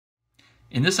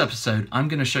In this episode, I'm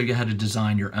going to show you how to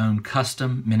design your own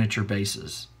custom miniature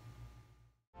bases.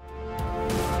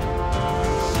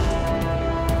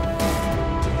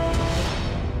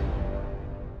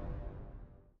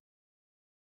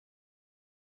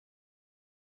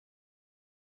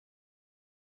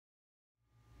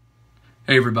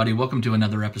 Hey everybody, welcome to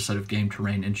another episode of Game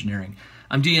Terrain Engineering.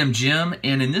 I'm DM Jim,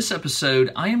 and in this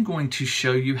episode I am going to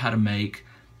show you how to make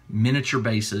miniature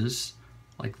bases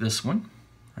like this one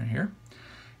right here.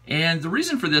 And the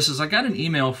reason for this is I got an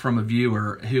email from a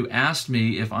viewer who asked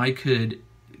me if I could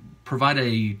provide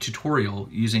a tutorial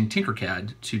using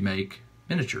Tinkercad to make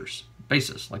miniatures,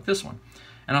 bases like this one.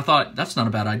 And I thought, that's not a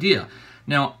bad idea.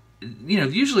 Now,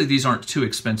 usually these aren't too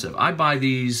expensive. I buy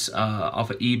these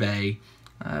off of eBay.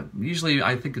 Usually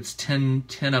I think it's 10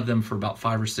 of them for about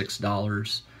 $5 or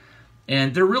 $6.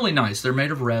 And they're really nice. They're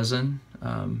made of resin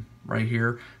right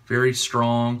here, very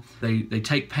strong. They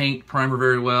take paint primer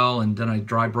very well, and then I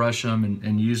dry brush them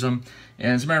and use them.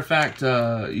 And as a matter of fact,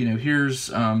 here's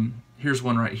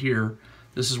one right here.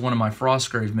 This is one of my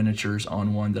Frostgrave miniatures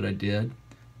on one that I did.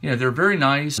 They're very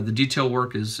nice. The detail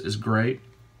work is great.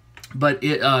 But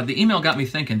the email got me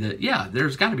thinking that, yeah,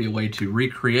 there's got to be a way to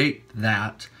recreate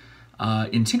that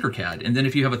in Tinkercad. And then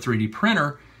if you have a 3D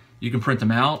printer, you can print them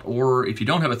out, or if you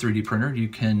don't have a 3D printer, you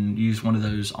can use one of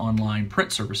those online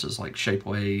print services like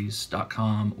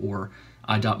shapeways.com or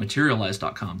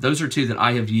i.materialize.com. Those are two that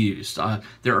I have used.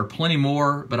 There are plenty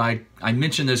more, but I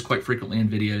mention those quite frequently in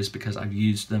videos because I've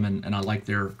used them and I like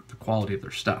the quality of their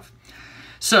stuff.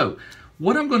 So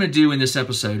what I'm going to do in this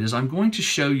episode is I'm going to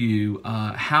show you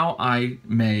how I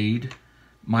made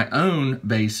my own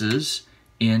bases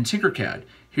in Tinkercad.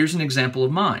 Here's an example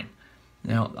of mine.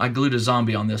 Now, I glued a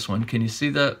zombie on this one. Can you see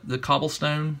the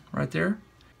cobblestone right there?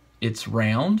 It's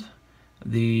round.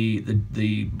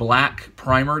 The black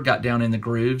primer got down in the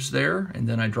grooves there, and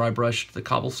then I dry brushed the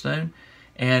cobblestone.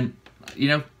 And,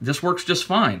 this works just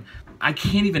fine. I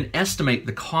can't even estimate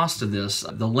the cost of this.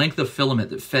 The length of filament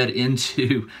that fed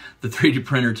into the 3D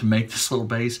printer to make this little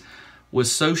base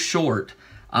was so short.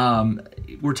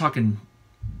 We're talking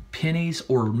pennies,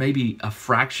 or maybe a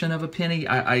fraction of a penny.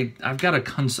 I've got to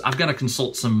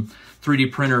consult some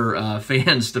 3D printer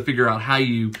fans to figure out how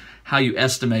you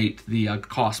estimate the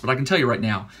cost. But I can tell you right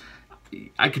now,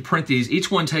 I could print these. Each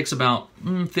one takes about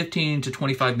 15 to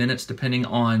 25 minutes, depending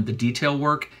on the detail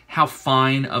work, how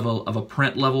fine of a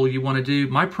print level you want to do.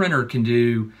 My printer can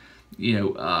do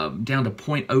down to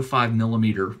 0.05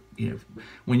 millimeter.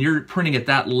 When you're printing at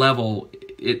that level,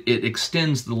 it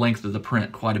extends the length of the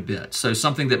print quite a bit. So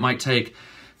something that might take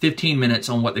 15 minutes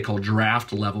on what they call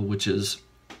draft level, which is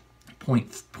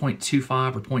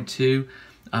 0.25 or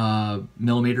 0.2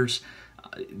 millimeters,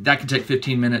 that could take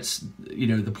 15 minutes. The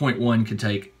 0.1 could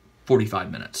take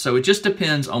 45 minutes. So it just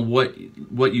depends on what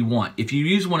you want. If you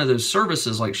use one of those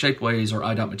services like Shapeways or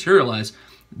i.materialize,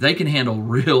 they can handle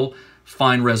real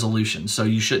fine resolution. So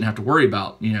you shouldn't have to worry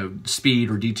about speed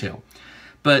or detail.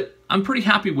 But I'm pretty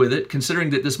happy with it,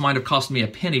 considering that this might have cost me a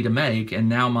penny to make, and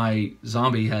now my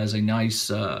zombie has a nice,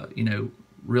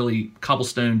 really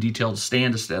cobblestone detailed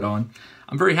stand to sit on.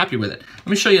 I'm very happy with it. Let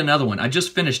me show you another one. I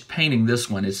just finished painting this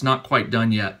one. It's not quite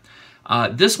done yet.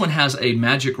 This one has a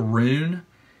magic rune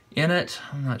in it.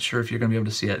 I'm not sure if you're going to be able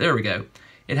to see it. There we go.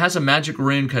 It has a magic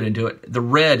rune cut into it. The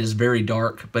red is very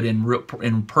dark, but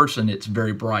in person it's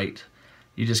very bright.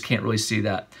 You just can't really see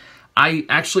that. I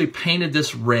actually painted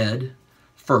this red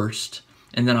first,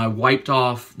 and then I wiped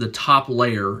off the top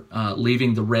layer,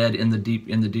 leaving the red in the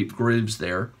deep grooves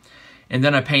there. And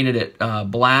then I painted it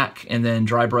black, and then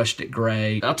dry brushed it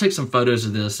gray. I'll take some photos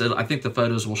of this. I think the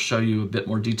photos will show you a bit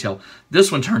more detail.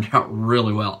 This one turned out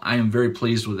really well. I am very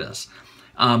pleased with this.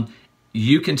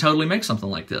 You can totally make something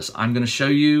like this. I'm going to show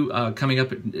you, coming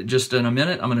up just in a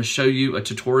minute, I'm going to show you a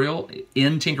tutorial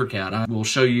in Tinkercad. I will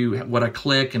show you what I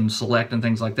click and select and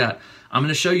things like that. I'm going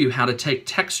to show you how to take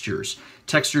textures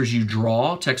you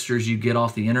draw, textures you get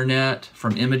off the internet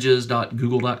from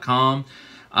images.google.com.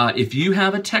 If you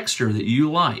have a texture that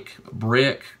you like,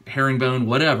 brick, herringbone,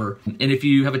 whatever, and if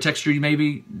you have a texture you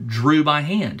maybe drew by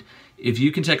hand, if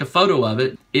you can take a photo of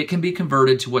it, it can be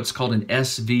converted to what's called an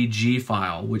SVG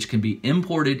file, which can be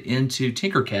imported into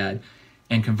Tinkercad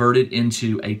and converted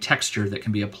into a texture that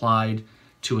can be applied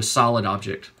to a solid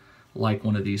object like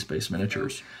one of these base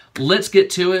miniatures. Let's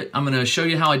get to it. I'm going to show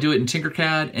you how I do it in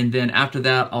Tinkercad, and then after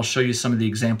that I'll show you some of the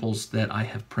examples that I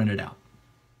have printed out.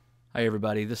 Hi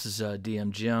everybody, this is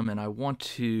DM Jim, and I want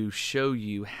to show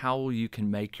you how you can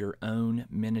make your own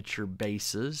miniature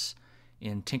bases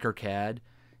in Tinkercad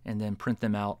and then print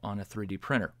them out on a 3D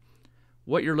printer.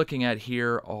 What you're looking at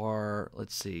here are,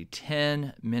 let's see,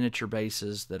 10 miniature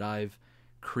bases that I've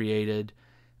created,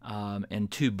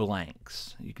 and 2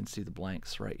 blanks. You can see the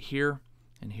blanks right here,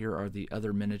 and here are the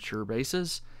other miniature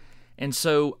bases. And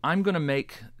so I'm going to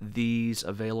make these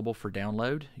available for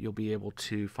download. You'll be able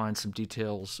to find some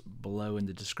details below in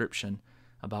the description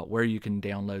about where you can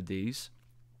download these.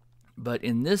 But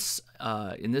in this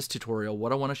tutorial,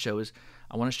 what I want to show is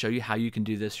I want to show you how you can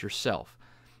do this yourself.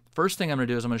 First thing I'm going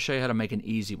to do is I'm going to show you how to make an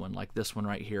easy one, like this one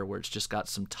right here, where it's just got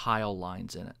some tile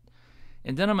lines in it.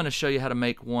 And then I'm going to show you how to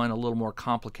make one a little more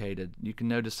complicated. You can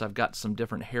notice I've got some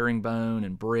different herringbone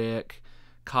and brick,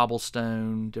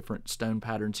 cobblestone, different stone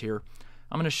patterns here.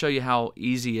 I'm going to show you how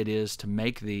easy it is to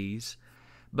make these.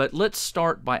 But let's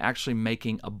start by actually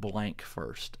making a blank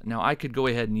first. Now I could go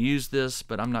ahead and use this,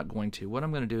 but I'm not going to. What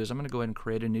I'm going to do is I'm going to go ahead and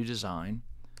create a new design.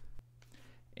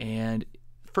 And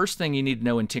first thing you need to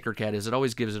know in Tinkercad is it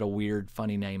always gives it a weird,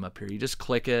 funny name up here. You just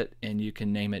click it and you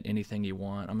can name it anything you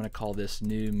want. I'm going to call this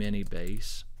new mini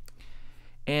base.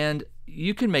 And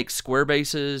you can make square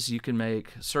bases, you can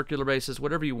make circular bases,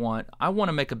 whatever you want. I want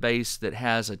to make a base that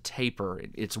has a taper.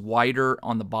 It's wider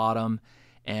on the bottom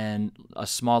and a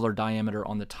smaller diameter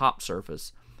on the top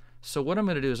surface. So what I'm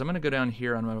going to do is I'm going to go down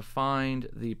here and I'm going to find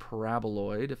the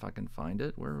paraboloid, if I can find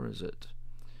it. Where is it?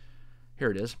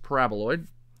 Here it is, paraboloid.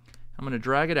 I'm going to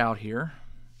drag it out here,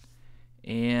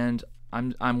 and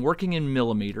I'm working in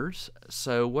millimeters.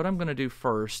 So what I'm going to do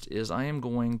first is I am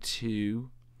going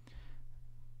to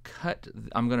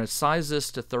I'm going to size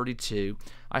this to 32.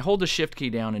 I hold the shift key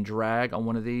down and drag on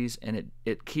one of these, and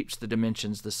it keeps the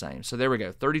dimensions the same. So there we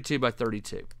go, 32 by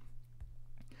 32.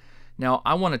 Now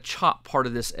I want to chop part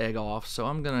of this egg off, so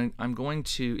I'm going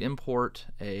to import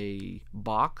a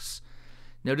box.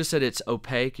 Notice that it's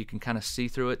opaque. You can kind of see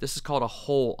through it. This is called a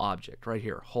hole object right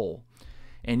here, hole.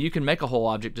 And you can make a hole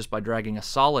object just by dragging a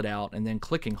solid out and then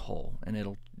clicking hole, and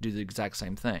it'll do the exact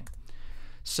same thing.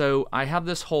 So I have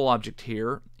this hole object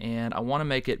here, and I want to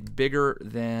make it bigger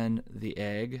than the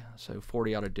egg, so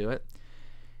 40 ought to do it.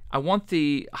 I want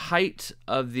the height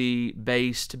of the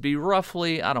base to be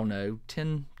roughly, I don't know,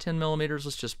 10 millimeters.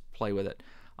 Let's just play with it.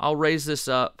 I'll raise this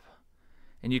up,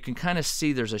 and you can kind of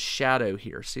see there's a shadow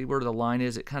here. See where the line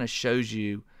is? It kind of shows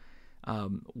you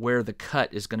where the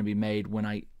cut is going to be made when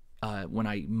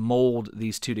I mold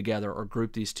these two together or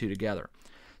group these two together.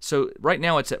 So right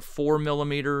now it's at 4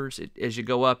 millimeters. As you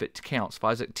go up, it counts.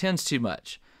 10's too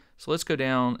much. So let's go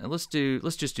down and let's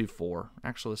just do 4.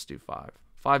 Actually, let's do 5.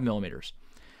 5 millimeters.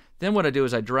 Then what I do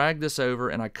is I drag this over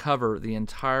and I cover the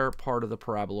entire part of the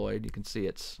paraboloid. You can see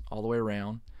it's all the way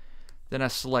around. Then I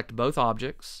select both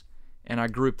objects and I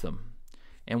group them.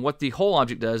 And what the whole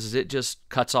object does is it just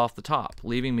cuts off the top,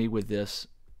 leaving me with this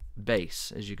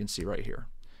base, as you can see right here.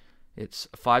 It's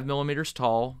 5 millimeters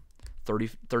tall,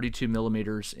 32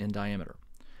 millimeters in diameter.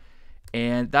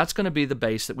 And that's going to be the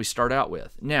base that we start out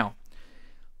with. Now,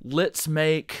 let's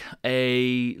make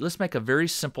a very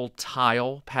simple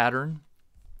tile pattern.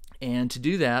 And to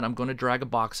do that, I'm going to drag a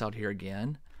box out here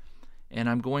again, and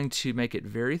I'm going to make it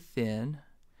very thin.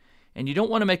 And you don't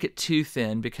want to make it too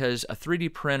thin, because a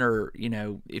 3D printer, you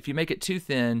know, if you make it too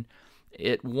thin,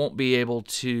 it won't be able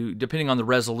to, depending on the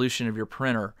resolution of your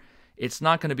printer, it's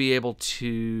not going to be able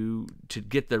to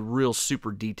get the real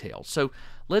super detail. So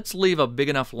let's leave a big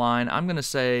enough line. I'm going to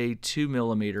say 2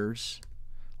 millimeters,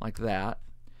 like that.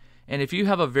 And if you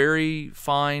have a very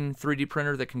fine 3D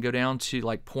printer that can go down to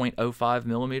like 0.05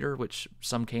 millimeter, which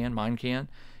some can, mine can,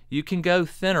 you can go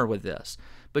thinner with this.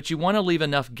 But you want to leave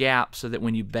enough gap so that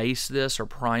when you base this or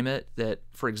prime it, that,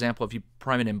 for example, if you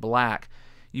prime it in black,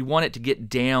 you want it to get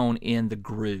down in the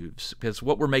grooves, because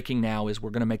what we're making now is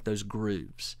we're going to make those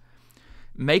grooves.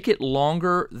 Make it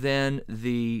longer than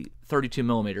the 32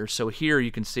 millimeters. So here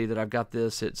you can see that I've got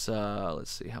this. It's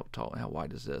let's see, how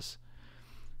wide is this?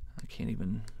 I can't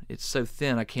even, it's so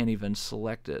thin I can't even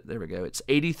select it. There we go. It's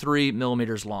 83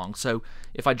 millimeters long. So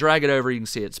if I drag it over, you can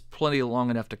see it's plenty long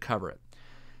enough to cover it.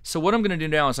 So what I'm going to do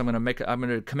now is I'm going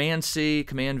to Command C,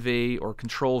 Command V, or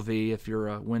Control V if you're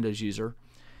a Windows user,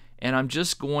 and I'm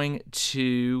just going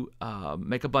to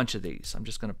make a bunch of these. I'm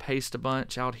just going to paste a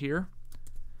bunch out here.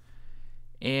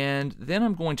 And then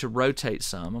I'm going to rotate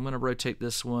some. I'm going to rotate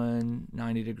this one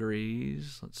 90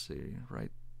 degrees. Let's see,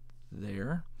 right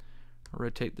there. I'll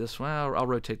rotate this one. I'll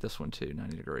rotate this one too,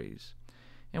 90 degrees.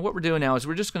 And what we're doing now is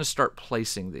we're just going to start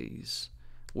placing these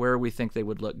where we think they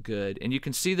would look good. And you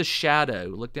can see the shadow.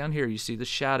 Look down here. You see the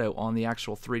shadow on the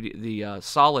actual 3D, the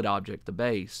solid object, the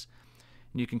base.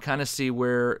 And you can kind of see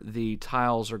where the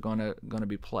tiles are going to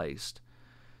be placed.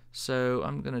 So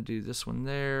I'm going to do this one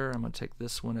there. I'm going to take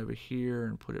this one over here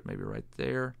and put it maybe right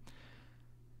there.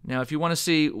 Now if you want to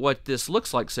see what this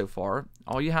looks like so far,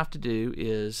 all you have to do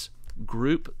is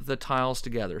group the tiles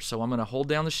together. So I'm going to hold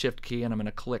down the Shift key and I'm going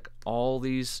to click all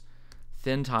these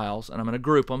thin tiles and I'm going to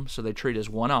group them so they treat as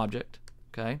one object.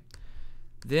 Okay.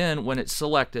 Then when it's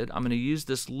selected, I'm going to use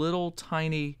this little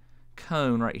tiny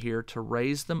cone right here to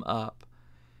raise them up.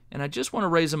 And I just want to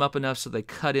raise them up enough so they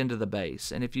cut into the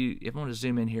base. And if I want to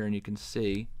zoom in here and you can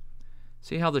see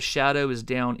how the shadow is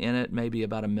down in it, maybe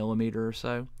about 1 millimeter or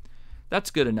so.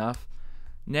 That's good enough.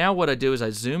 Now what I do is I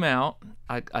zoom out,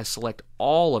 I select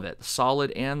all of it, the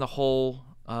solid and the whole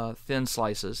thin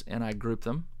slices, and I group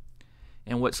them.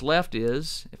 And what's left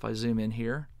is, if I zoom in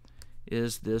here,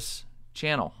 is this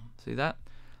channel. See that?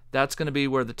 That's going to be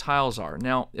where the tiles are.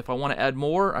 Now, if I want to add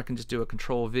more, I can just do a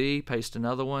Control V, paste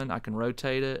another one. I can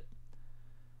rotate it.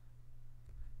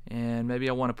 And maybe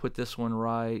I want to put this one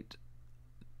right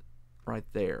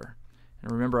there.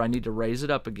 And remember, I need to raise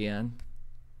it up again.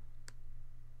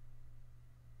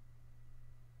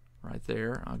 Right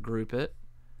there. I'll group it.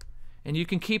 And you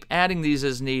can keep adding these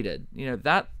as needed. You know,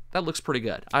 that looks pretty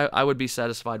good. I would be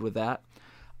satisfied with that.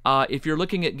 If you're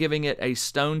looking at giving it a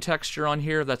stone texture on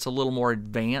here, that's a little more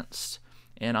advanced,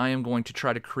 and I am going to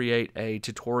try to create a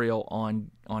tutorial on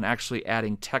actually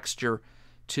adding texture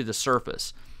to the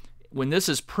surface. When this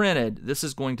is printed, this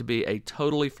is going to be a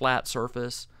totally flat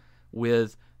surface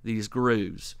with these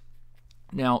grooves.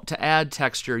 Now, to add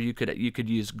texture, you could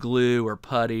use glue or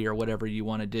putty or whatever you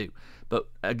want to do. But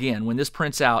again, when this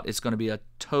prints out, it's going to be a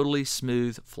totally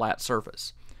smooth, flat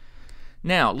surface.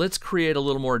 Now let's create a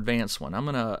little more advanced one. I'm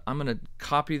gonna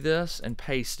copy this and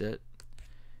paste it,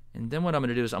 and then what I'm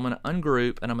gonna do is I'm gonna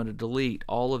ungroup and I'm gonna delete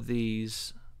all of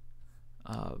these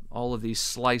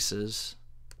slices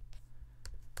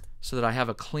so that I have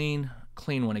a clean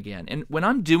one again. And when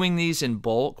I'm doing these in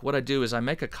bulk, what I do is I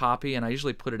make a copy and I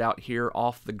usually put it out here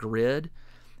off the grid,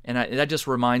 and that just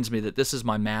reminds me that this is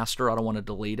my master. I don't want to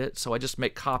delete it, so I just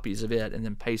make copies of it and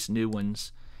then paste new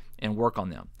ones and work on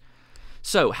them.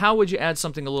 So how would you add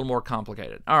something a little more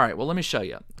complicated? All right, well, let me show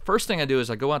you. First thing I do is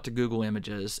I go out to Google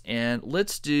Images, and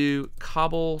let's do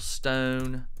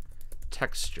cobblestone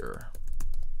texture.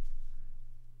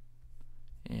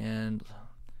 And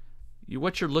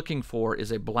what you're looking for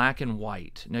is a black and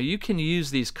white. Now, you can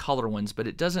use these color ones, but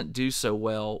it doesn't do so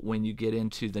well when you get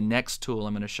into the next tool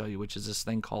I'm going to show you, which is this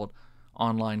thing called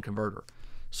Online Converter.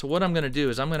 So what I'm going to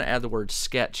do is I'm going to add the word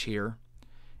sketch here,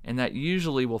 and that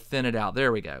usually will thin it out.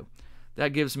 There we go.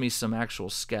 That gives me some actual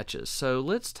sketches. So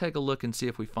let's take a look and see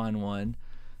if we find one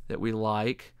that we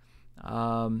like.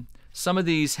 Some of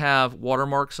these have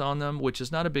watermarks on them, which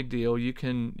is not a big deal. You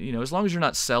can, as long as you're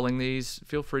not selling these,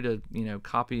 feel free to,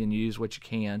 copy and use what you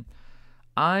can.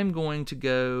 I'm going to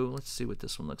go, let's see what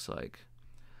this one looks like.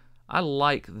 I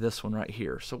like this one right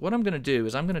here. So what I'm going to do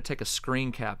is I'm going to take a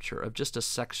screen capture of just a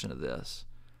section of this,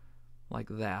 like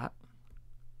that.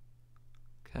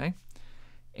 Okay.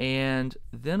 And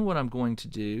then what I'm going to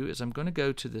do is I'm going to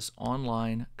go to this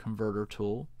Online Converter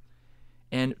tool.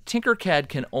 And Tinkercad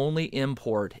can only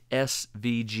import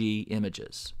SVG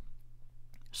images.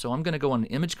 So I'm going to go on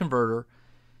Image Converter,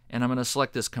 and I'm going to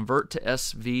select this Convert to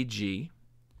SVG.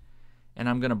 And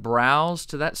I'm going to browse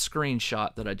to that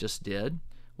screenshot that I just did,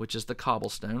 which is the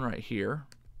cobblestone right here.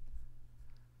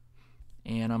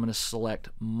 And I'm going to select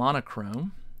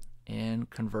Monochrome and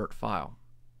Convert File.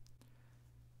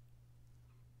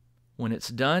 When it's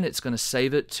done, it's going to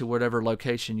save it to whatever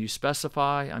location you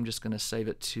specify. I'm just going to save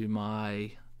it to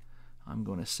my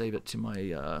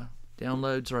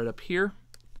downloads right up here.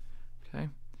 Okay.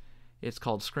 It's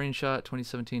called Screenshot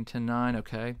 2017-10-9.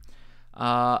 Okay.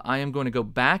 I am going to go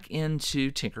back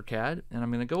into Tinkercad, and I'm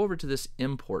going to go over to this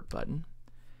Import button,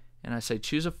 and I say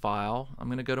choose a file. I'm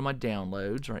going to go to my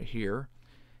downloads right here,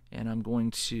 and I'm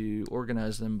going to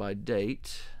organize them by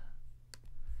date,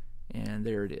 and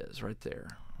there it is right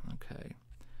there. Okay,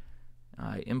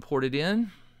 I import it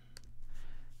in.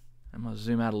 I'm going to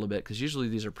zoom out a little bit because usually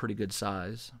these are pretty good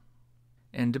size.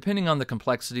 And depending on the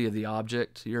complexity of the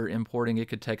object you're importing, it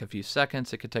could take a few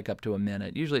seconds. It could take up to a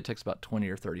minute. Usually it takes about 20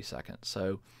 or 30 seconds.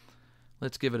 So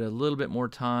let's give it a little bit more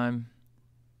time.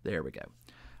 There we go.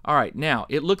 All right, now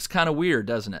it looks kind of weird,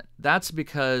 doesn't it? That's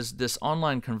because this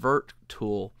Online Convert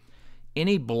tool,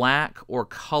 any black or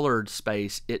colored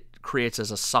space, it creates as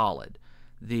a solid.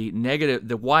 The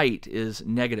white is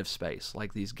negative space,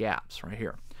 like these gaps right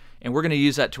here. And we're going to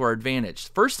use that to our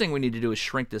advantage. First thing we need to do is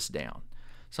shrink this down.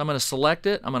 So I'm going to select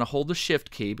it. I'm going to hold the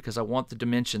Shift key because I want the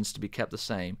dimensions to be kept the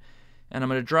same. And I'm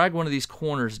going to drag one of these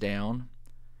corners down.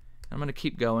 I'm going to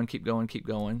keep going, keep going, keep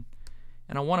going.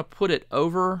 And I want to put it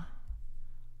over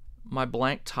my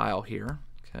blank tile here.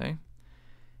 Okay.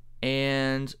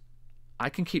 And I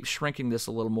can keep shrinking this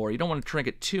a little more. You don't want to shrink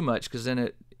it too much because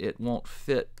then it won't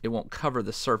fit, it won't cover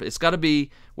the surface. It's got to be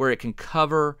where it can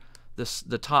cover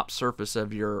the top surface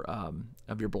of your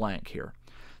blank here.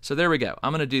 So there we go.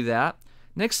 I'm going to do that.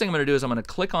 Next thing I'm going to do is I'm going to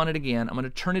click on it again. I'm going to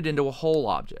turn it into a whole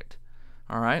object.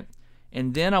 All right,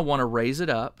 and then I want to raise it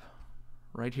up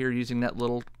right here using that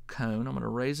little cone. I'm going to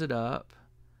raise it up,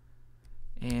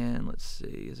 and let's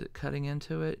see, is it cutting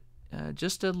into it?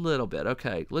 Just a little bit.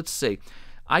 Okay, let's see.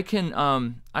 I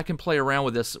can play around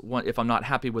with this one if I'm not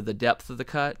happy with the depth of the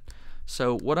cut.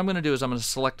 So what I'm going to do is I'm going to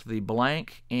select the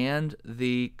blank and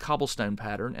the cobblestone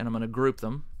pattern, and I'm going to group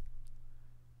them.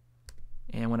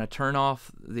 And when I turn off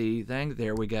the thing,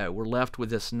 there we go. We're left with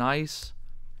this nice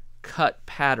cut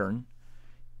pattern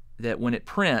that when it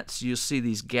prints, you'll see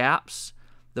these gaps.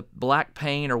 The black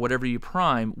paint or whatever you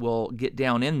prime will get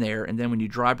down in there, and then when you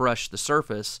dry brush the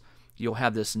surface, you'll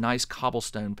have this nice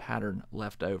cobblestone pattern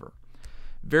left over.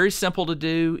 Very simple to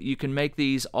do. You can make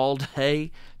these all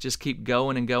day. Just keep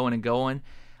going and going and going.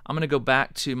 I'm going to go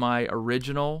back to my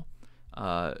original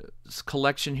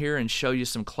collection here and show you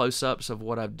some close-ups of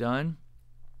what I've done.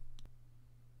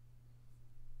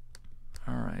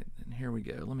 All right, and here we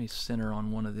go. Let me center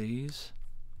on one of these.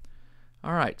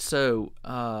 All right, so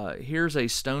here's a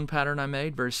stone pattern I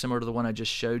made, very similar to the one I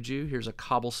just showed you. Here's a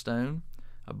cobblestone,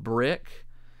 a brick.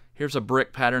 Here's a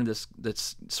brick pattern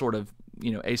that's sort of, you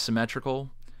know,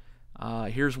 asymmetrical.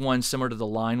 Here's one similar to the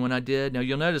line one I did. Now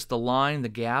you'll notice the line, the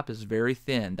gap is very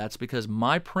thin. That's because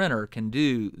my printer can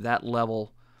do that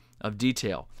level of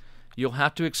detail. You'll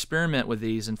have to experiment with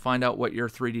these and find out what your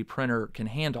 3D printer can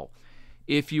handle.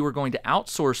 If you were going to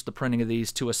outsource the printing of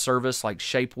these to a service like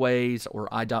Shapeways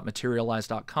or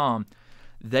i.materialize.com,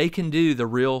 they can do the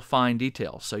real fine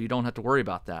details, so you don't have to worry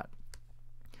about that.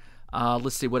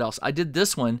 Let's see what else. I did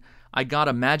this one. I got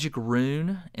a magic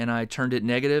rune and I turned it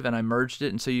negative and I merged it,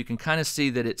 and so you can kind of see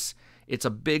that it's a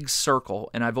big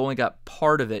circle, and I've only got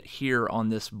part of it here on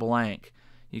this blank.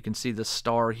 You can see the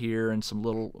star here and some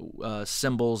little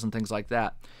symbols and things like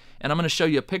that. And I'm going to show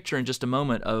you a picture in just a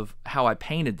moment of how I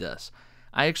painted this.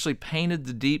 I actually painted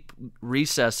the deep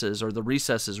recesses or the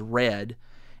recesses red,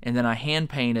 and then I hand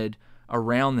painted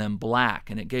around them black,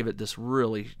 and it gave it this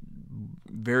really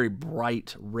very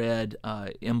bright red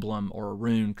emblem or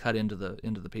rune cut into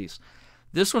the piece.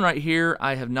 This one right here,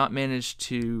 I have not managed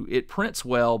to, it prints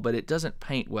well, but it doesn't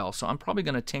paint well, so I'm probably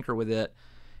going to tinker with it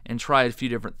and try a few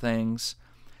different things.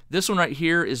 This one right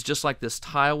here is just like this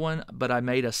tile one, but I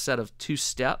made a set of 2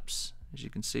 steps, as you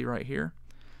can see right here.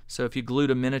 So if you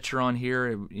glued a miniature on here,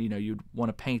 you know, you'd want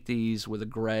to paint these with a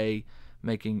gray,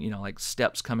 making, you know, like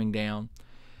steps coming down.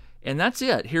 And that's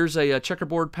it. Here's a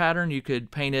checkerboard pattern. You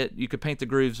could paint it. You could paint the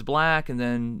grooves black, and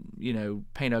then, you know,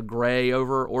 paint a gray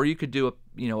over, or you could do a,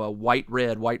 you know, a white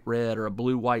red, or a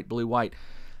blue white.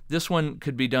 This one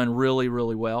could be done really,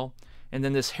 really well. And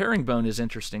then this herringbone is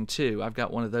interesting too. I've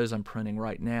got one of those I'm printing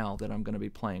right now that I'm going to be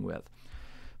playing with.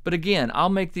 But again, I'll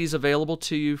make these available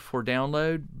to you for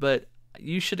download, but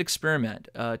you should experiment.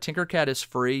 Tinkercad is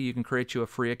free. You can create you a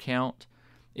free account.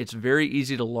 It's very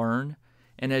easy to learn.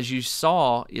 And as you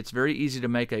saw, it's very easy to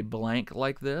make a blank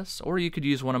like this, or you could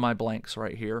use one of my blanks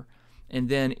right here, and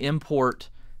then import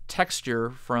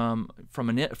texture from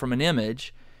an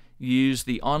image, use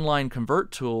the online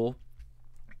convert tool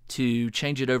to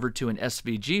change it over to an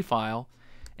SVG file,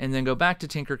 and then go back to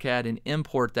Tinkercad and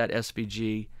import that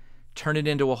SVG, turn it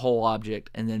into a whole object,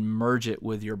 and then merge it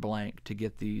with your blank to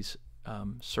get these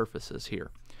surfaces here.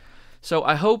 So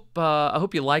I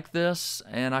hope you like this,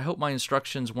 and I hope my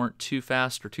instructions weren't too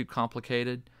fast or too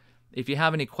complicated. If you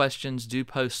have any questions, do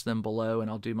post them below, and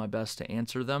I'll do my best to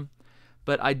answer them.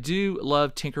 But I do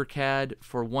love Tinkercad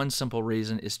for one simple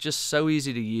reason. It's just so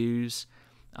easy to use.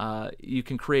 You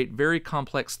can create very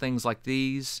complex things like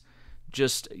these.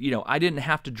 Just, you know, I didn't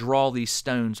have to draw these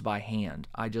stones by hand.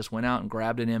 I just went out and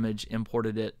grabbed an image,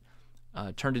 imported it,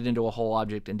 turned it into a whole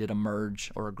object, and did a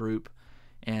merge or a group.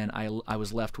 And I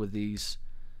was left with these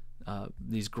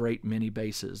great mini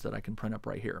bases that I can print up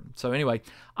right here. So anyway,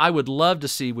 I would love to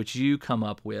see what you come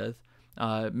up with.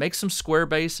 Make some square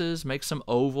bases, make some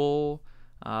oval,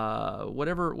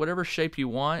 whatever shape you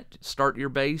want. Start your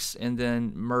base and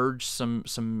then merge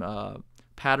some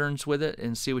patterns with it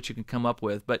and see what you can come up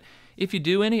with. But if you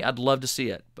do any, I'd love to see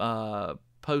it.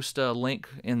 Post a link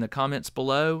in the comments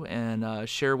below and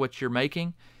share what you're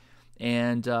making,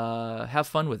 and have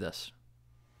fun with this.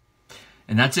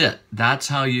 And that's it. That's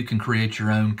how you can create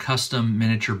your own custom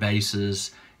miniature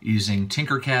bases using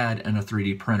Tinkercad and a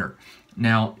 3D printer.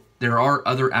 Now, there are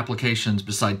other applications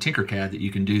beside Tinkercad that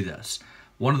you can do this.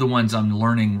 One of the ones I'm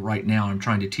learning right now, I'm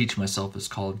trying to teach myself, is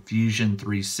called Fusion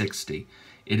 360.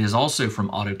 It is also from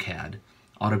AutoCAD,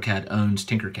 AutoCAD owns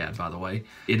Tinkercad, by the way.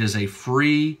 It is a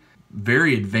free,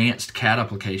 very advanced CAD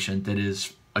application that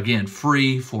is, again,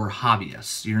 free for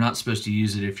hobbyists. You're not supposed to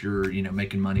use it if you're,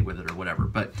 making money with it or whatever.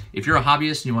 But if you're a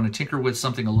hobbyist and you want to tinker with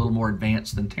something a little more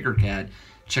advanced than Tinkercad,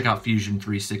 check out Fusion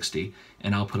 360,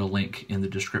 and I'll put a link in the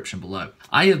description below.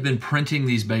 I have been printing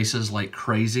these bases like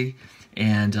crazy,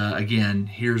 and again,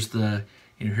 here's the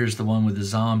one with the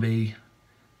zombie,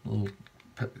 little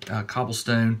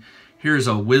cobblestone. Here's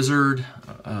a wizard,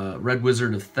 red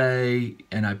wizard of Thay,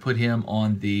 and I put him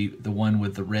on the one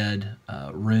with the red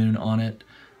rune on it.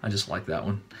 I just like that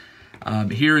one.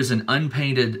 Here is an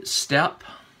unpainted step.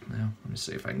 Now, let me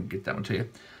see if I can get that one to you.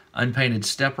 Unpainted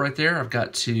step right there. I've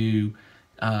got to,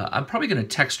 I'm probably going to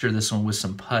texture this one with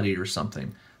some putty or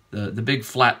something. The big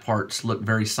flat parts look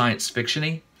very science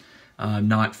fiction-y,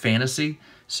 not fantasy.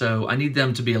 So I need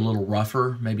them to be a little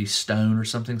rougher, maybe stone or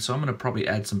something. So I'm going to probably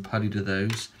add some putty to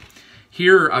those.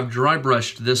 Here, I've dry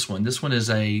brushed this one. This one is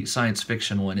a science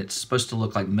fiction one. It's supposed to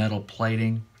look like metal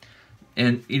plating.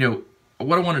 And,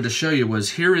 what I wanted to show you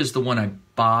was, here is the one I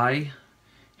buy.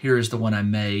 Here is the one I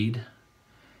made.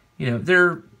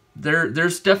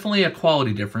 There's definitely a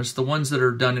quality difference. The ones that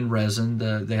are done in resin,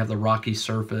 they have the rocky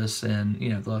surface, and,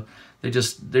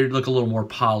 they look a little more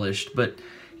polished. But,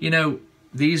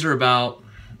 these are about,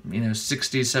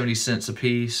 60, 70 cents a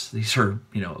piece. These are,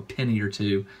 a penny or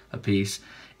two a piece.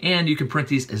 And you can print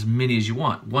these as many as you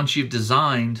want. Once you've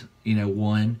designed,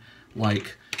 one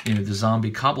like, the zombie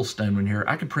cobblestone one here,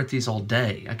 I can print these all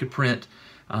day. I could print,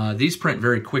 these print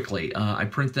very quickly. I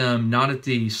print them not at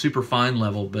the super fine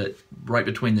level, but right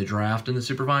between the draft and the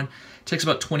super fine. It takes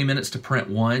about 20 minutes to print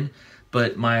one,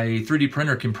 but my 3D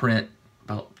printer can print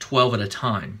about 12 at a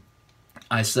time.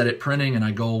 I set it printing and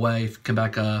I go away, come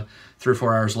back 3 or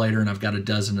 4 hours later, and I've got a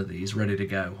dozen of these ready to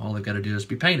go. All they've got to do is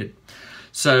be painted.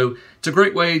 So it's a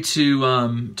great way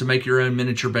to make your own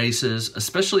miniature bases,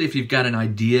 especially if you've got an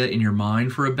idea in your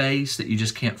mind for a base that you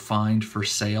just can't find for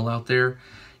sale out there.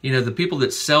 The people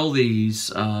that sell these,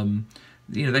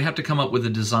 they have to come up with a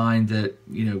design that,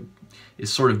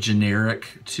 is sort of generic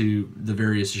to the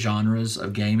various genres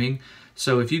of gaming.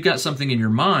 So if you've got something in your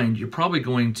mind, you're probably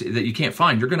going to, that you can't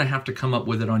find, you're going to have to come up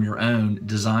with it on your own,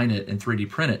 design it, and 3D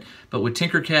print it. But with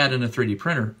Tinkercad and a 3D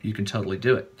printer, you can totally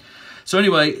do it. So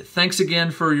anyway, thanks again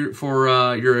for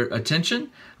your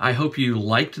attention. I hope you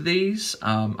liked these.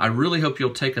 I really hope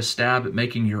you'll take a stab at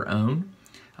making your own.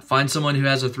 Find someone who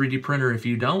has a 3D printer if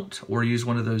you don't, or use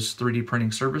one of those 3D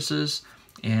printing services,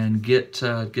 and get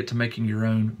to making your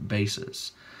own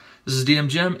bases. This is DM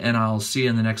Jim, and I'll see you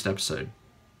in the next episode.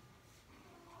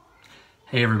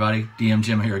 Hey everybody, DM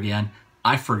Jim here again.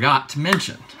 I forgot to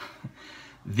mention,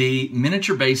 the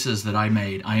miniature bases that I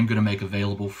made, I am going to make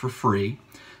available for free,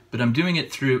 but I'm doing it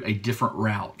through a different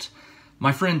route.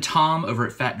 My friend Tom over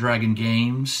at Fat Dragon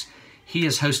Games, he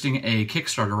is hosting a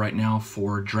Kickstarter right now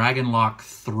for Dragonlock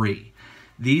 3.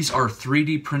 These are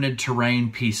 3D printed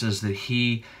terrain pieces that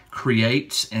he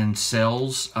creates and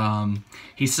sells.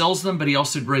 He sells them, but he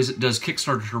also does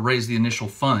Kickstarter to raise the initial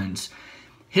funds.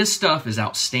 His stuff is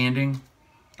outstanding,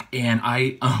 and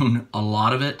I own a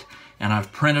lot of it, and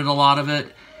I've printed a lot of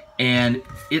it. And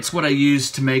it's what I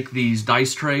use to make these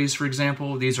dice trays, for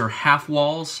example. These are half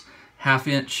walls,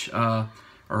 half-inch, or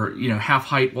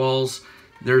half-height walls.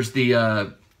 There's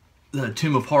the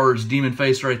Tomb of Horrors demon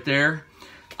face right there.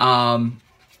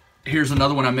 Here's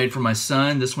another one I made for my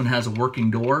son. This one has a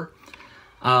working door.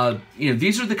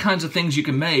 These are the kinds of things you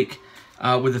can make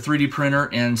with a 3D printer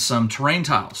and some terrain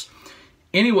tiles.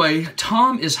 Anyway,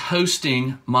 Tom is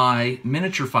hosting my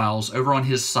miniature files over on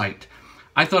his site.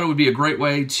 I thought it would be a great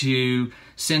way to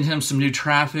send him some new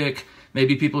traffic,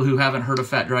 maybe people who haven't heard of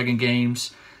Fat Dragon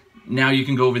Games. Now you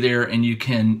can go over there and you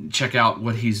can check out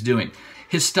what he's doing.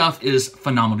 His stuff is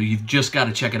phenomenal. You've just got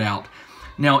to check it out.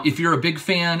 Now, if you're a big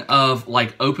fan of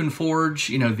like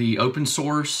OpenForge, the open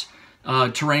source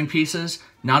terrain pieces,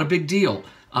 not a big deal.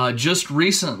 Just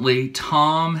recently,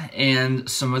 Tom and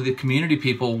some of the community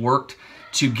people worked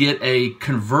to get a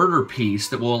converter piece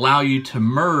that will allow you to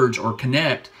merge or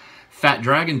connect Fat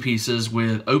Dragon pieces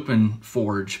with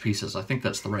OpenForge pieces. I think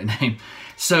that's the right name.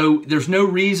 So there's no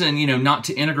reason, not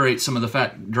to integrate some of the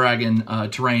Fat Dragon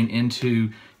terrain into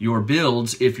your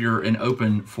builds if you're an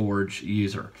OpenForge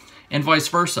user. And vice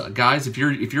versa. Guys, if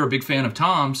you're a big fan of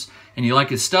Tom's and you like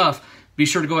his stuff, be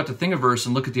sure to go out to Thingiverse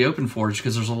and look at the OpenForge,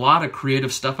 because there's a lot of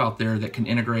creative stuff out there that can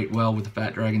integrate well with the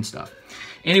Fat Dragon stuff.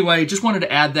 Anyway, just wanted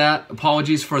to add that.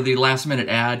 Apologies for the last minute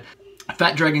ad.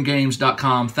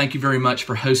 FatDragonGames.com. Thank you very much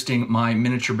for hosting my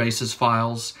miniature bases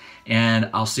files, and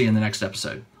I'll see you in the next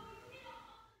episode.